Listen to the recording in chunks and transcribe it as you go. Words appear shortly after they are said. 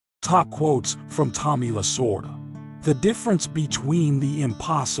Top quotes from Tommy Lasorda. The difference between the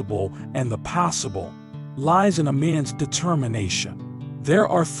impossible and the possible lies in a man's determination. There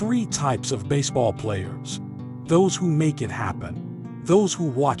are three types of baseball players: those who make it happen, those who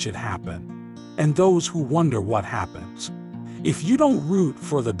watch it happen, and those who wonder what happens. If you don't root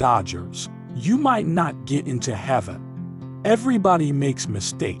for the Dodgers, you might not get into heaven. Everybody makes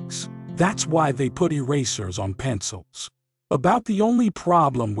mistakes. That's why they put erasers on pencils. About the only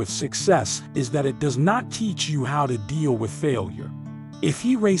problem with success is that it does not teach you how to deal with failure. If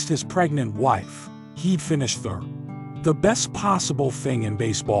he raced his pregnant wife, he'd finish third. The best possible thing in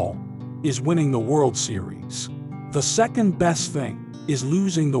baseball is winning the World Series. The second best thing is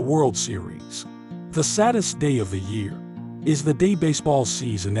losing the World Series. The saddest day of the year is the day baseball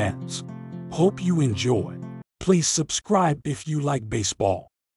season ends. Hope you enjoy. Please subscribe if you like baseball.